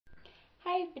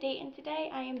Hi everybody, and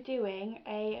today I am doing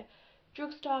a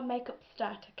drugstore makeup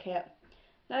starter kit.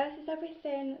 Now this is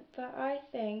everything that I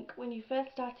think when you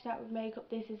first started out with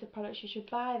makeup, this is the products you should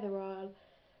buy. They're all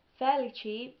fairly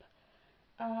cheap,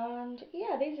 and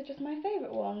yeah, these are just my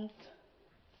favourite ones.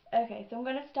 Okay, so I'm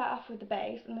going to start off with the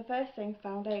base, and the first thing,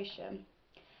 foundation.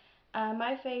 And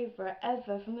my favourite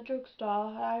ever from the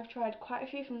drugstore, I've tried quite a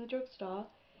few from the drugstore,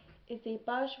 is the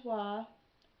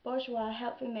Bourjois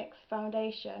Healthy Mix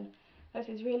Foundation. This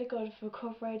is really good for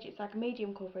coverage. It's like a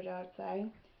medium coverage, I would say,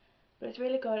 but it's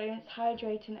really good and it's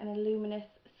hydrating and a luminous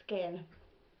skin.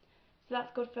 So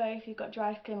that's good for if you've got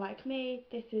dry skin like me.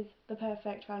 This is the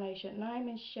perfect foundation, and I'm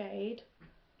in shade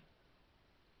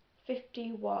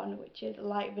 51, which is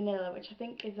light vanilla, which I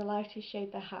think is the lightest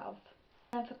shade they have.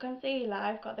 And for concealer,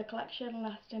 I've got the Collection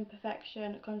Lasting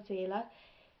Perfection Concealer.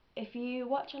 If you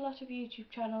watch a lot of YouTube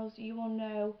channels, you will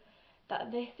know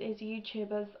that this is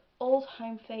YouTubers'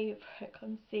 all-time favourite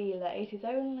concealer. It is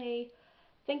only,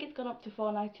 I think it's gone up to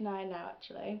 $4.99 now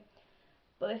actually,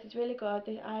 but this is really good.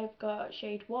 I've got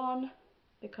shade 1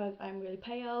 because I'm really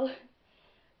pale,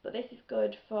 but this is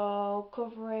good for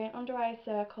covering under eye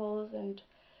circles and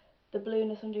the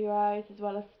blueness under your eyes, as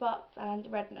well as spots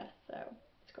and redness, so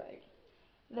it's great.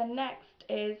 Then next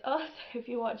is, also if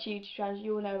you watch YouTube channels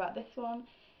you will know about this one.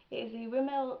 It is the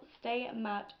Rimmel Stay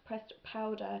Matte Pressed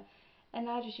Powder, and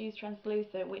I just use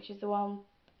translucent, which is the one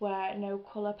where no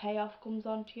colour payoff comes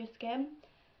onto your skin.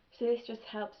 So this just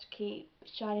helps to keep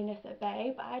shininess at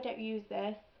bay, but I don't use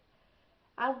this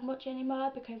as much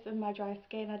anymore because of my dry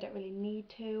skin. I don't really need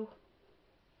to.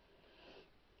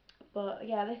 But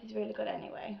yeah, this is really good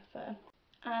anyway.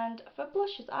 And for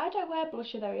blushes, I don't wear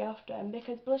blusher very often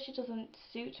because blusher doesn't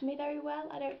suit me very well,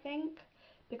 I don't think.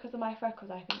 Because of my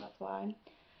freckles, I think that's why.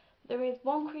 There is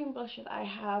one cream blusher that I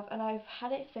have, and I've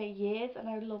had it for years and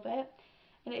I love it,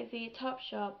 and it's the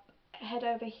Topshop Head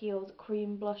Over Heels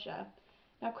Cream Blusher.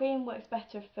 Now cream works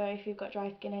better for if you've got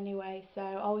dry skin anyway, so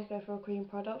always go for a cream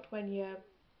product when you're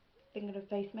thinking of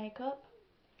face makeup.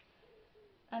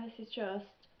 And this is just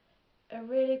a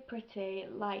really pretty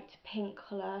light pink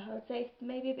colour. I would say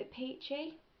maybe a bit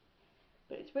peachy,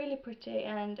 but it's really pretty,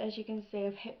 and as you can see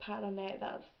I've hit pan on it.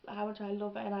 That's how much I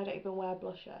love it, and I don't even wear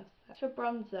blusher. For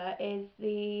bronzer is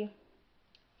the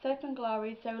Soap &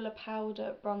 Glory Solar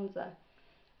Powder Bronzer.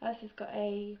 This has got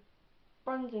a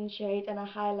bronzing shade and a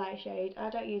highlight shade. I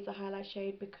don't use the highlight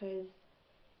shade because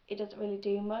it doesn't really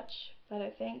do much, I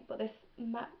don't think, but this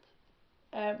matte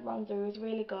bronzer is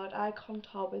really good. I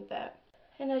contour with it.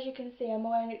 And as you can see, I'm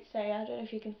wearing it today. I don't know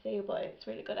if you can see, but it's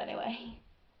really good anyway.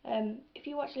 If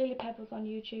you watch Lily Pebbles on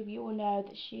YouTube, you will know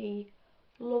that she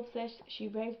loves this. She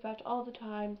raves about it all the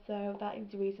time, so that is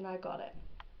the reason I got it.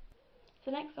 So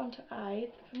next on to eyes.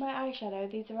 For my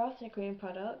eyeshadow, these are also cream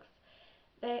products.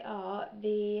 They are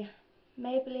the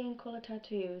Maybelline Colour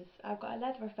Tattoos. I've got a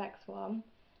Leather Effects one.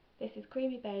 This is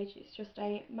creamy beige. It's just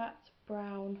a matte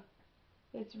brown.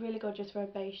 It's really good just for a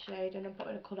base shade, and I'm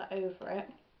putting a colour over it.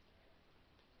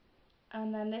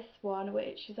 And then this one,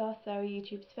 which is also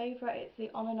YouTube's favourite, it's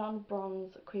the On and On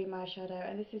Bronze Cream Eyeshadow,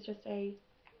 and this is just a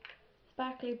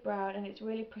sparkly brown, and it's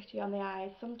really pretty on the eyes.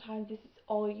 Sometimes this is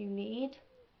all you need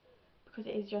because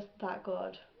it is just that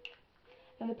good.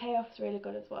 And the payoff's really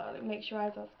good as well. It makes your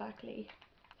eyes all sparkly.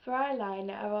 For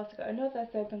eyeliner, I've also got another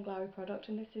Soap & Glory product,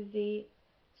 and this is the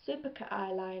Super Cut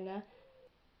Eyeliner.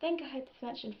 I think I heard this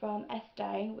mentioned from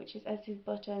Estee, which is Estee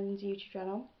Button's YouTube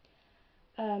channel.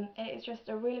 And it's just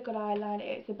a really good eyeliner.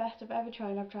 It's the best I've ever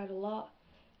tried, and I've tried a lot.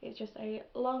 It's just a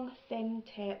long, thin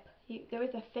tip. There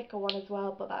is a thicker one as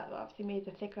well, but that obviously means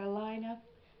a thicker eyeliner.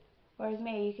 Whereas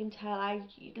me, you can tell I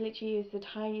literally use the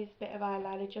tiniest bit of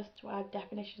eyeliner just to add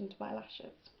definition to my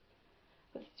lashes.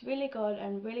 But it's really good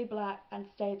and really black and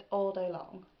stays all day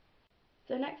long.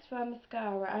 So next for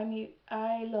mascara,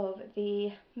 I love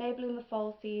the Maybelline The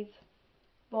Falsies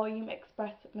Volume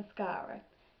Express Mascara.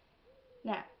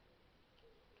 Now,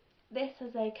 this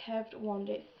is a curved wand.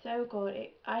 It's so good.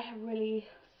 I have really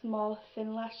small,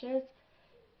 thin lashes.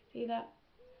 See that?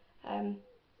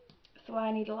 So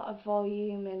I need a lot of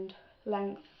volume and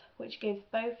length, which gives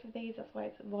both of these. That's why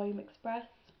it's Volume Express.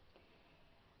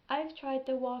 I've tried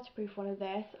the waterproof one of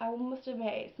this. I must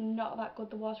admit it's not that good,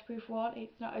 the waterproof one.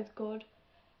 It's not as good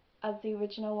as the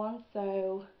original one,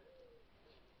 so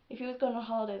if you was going on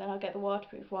holiday then I'll get the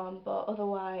waterproof one, but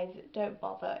otherwise don't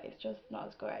bother, it's just not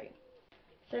as great.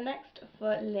 So next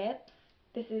for lips,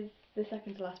 this is the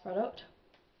second to last product,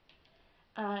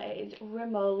 and it is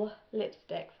Rimmel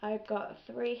lipsticks. I've got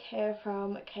 3 here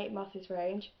from Kate Moss's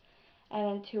range, and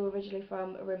then 2 originally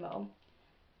from Rimmel.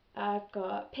 I've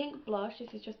got pink blush.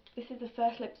 This is the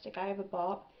first lipstick I ever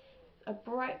bought. A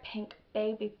bright pink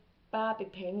baby Barbie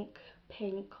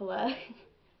pink colour.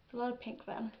 It's a lot of pink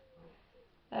then.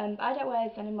 I don't wear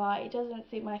this anymore. It doesn't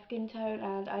suit my skin tone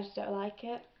and I just don't like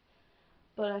it.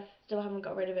 But I still haven't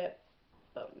got rid of it.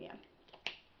 But yeah.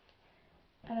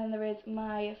 And then there is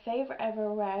my favourite ever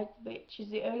red, which is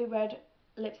the only red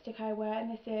lipstick I wear, and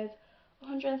this is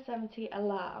 170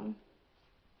 Alarm.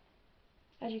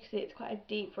 As you can see, it's quite a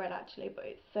deep red actually, but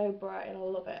it's so bright and I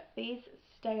love it. These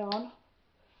stay on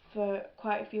for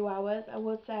quite a few hours. I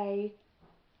would say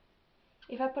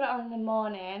if I put it on in the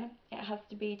morning, it has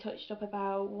to be touched up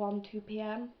about 1-2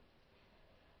 PM.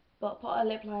 But put a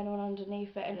lip liner on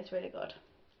underneath it and it's really good.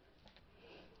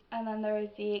 And then there is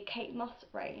the Kate Moss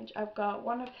range. I've got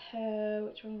one of her,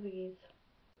 which one of these?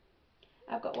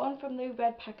 I've got one from the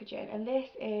red packaging, and this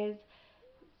is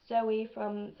Zoe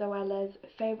from Zoella's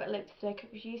favourite lipstick.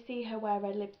 If you see her wear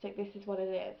red lipstick, this is what it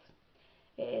is.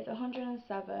 It is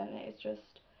 107, it's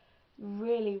just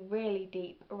really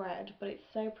deep red, but it's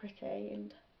so pretty,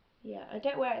 and yeah, I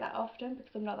don't wear it that often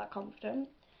because I'm not that confident,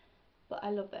 but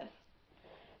I love this.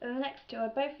 And the next two are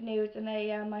both nudes, and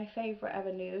they are my favourite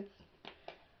ever nudes.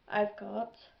 I've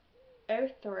got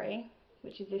 03,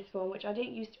 which is this one, which I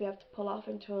didn't used to be able to pull off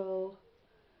until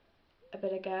a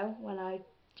bit ago when I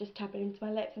just tap it into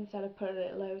my lips instead of putting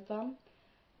it loads on.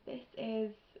 This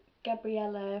is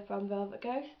Gabriella from Velvet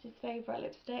Ghost, his favourite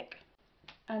lipstick.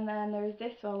 And then there is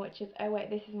this one, which is, oh wait,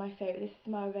 this is my favourite. This is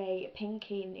more of a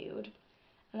pinky nude,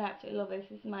 and I absolutely love this.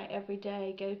 This is my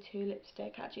everyday go-to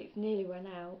lipstick. Actually, it's nearly run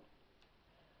out.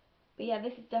 But yeah,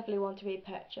 this is definitely one to be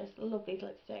purchased. I love these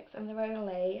lipsticks, and they're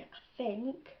only, I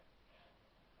think,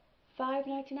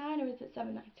 $5.99 or is it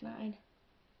 $7.99?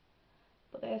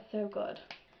 But they are so good.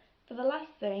 For the last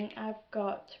thing, I've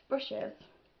got brushes.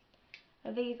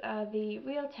 Now, these are the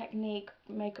Real Technique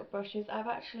makeup brushes. I've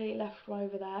actually left one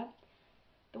over there.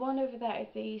 The one over there is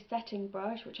the setting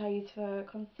brush, which I use for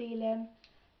concealing,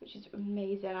 which is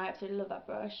amazing. I absolutely love that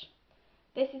brush.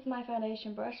 This is my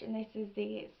foundation brush, and this is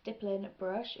the stippling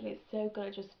brush, and it's so good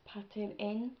at just patting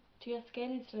in to your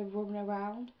skin instead of rubbing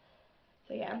around.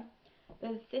 So yeah,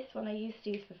 there's this one I used to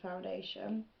use for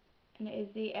foundation, and it is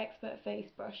the Expert Face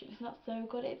brush. It's not so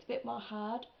good, it's a bit more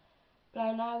hard, but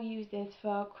I now use this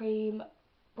for cream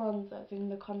bronzers in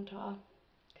the contour.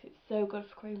 It's so good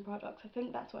for cream products. I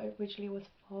think that's what it originally was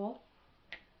for.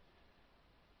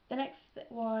 The next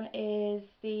one is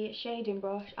the shading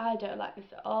brush. I don't like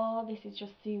this at all. This is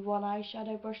just the one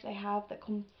eyeshadow brush they have that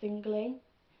comes singly.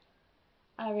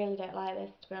 I really don't like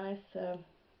this, to be honest, so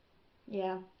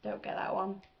yeah, don't get that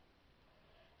one.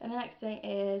 And the next thing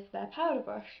is their powder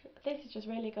brush. This is just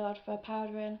really good for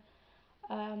powdering.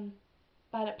 But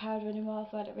I don't powder anymore,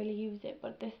 so I don't really use it,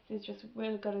 but this is just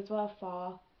really good as well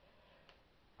for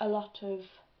a lot of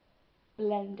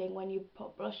blending when you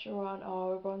put blusher on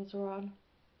or a bronzer on.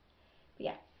 But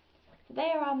yeah, so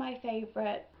they are all my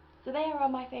favourite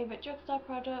drugstore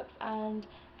products, and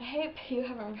I hope you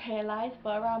haven't realised,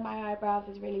 but around my eyebrows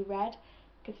is really red,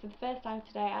 because for the first time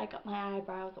today I got my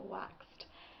eyebrows waxed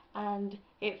and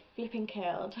it flipping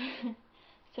killed.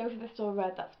 So if they're still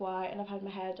red, that's why, and I've had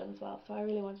my hair done as well, so I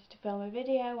really wanted to film a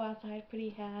video whilst I had pretty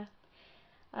hair.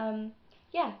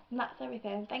 Yeah, and that's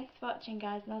everything. Thanks for watching,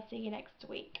 guys, and I'll see you next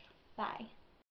week. Bye.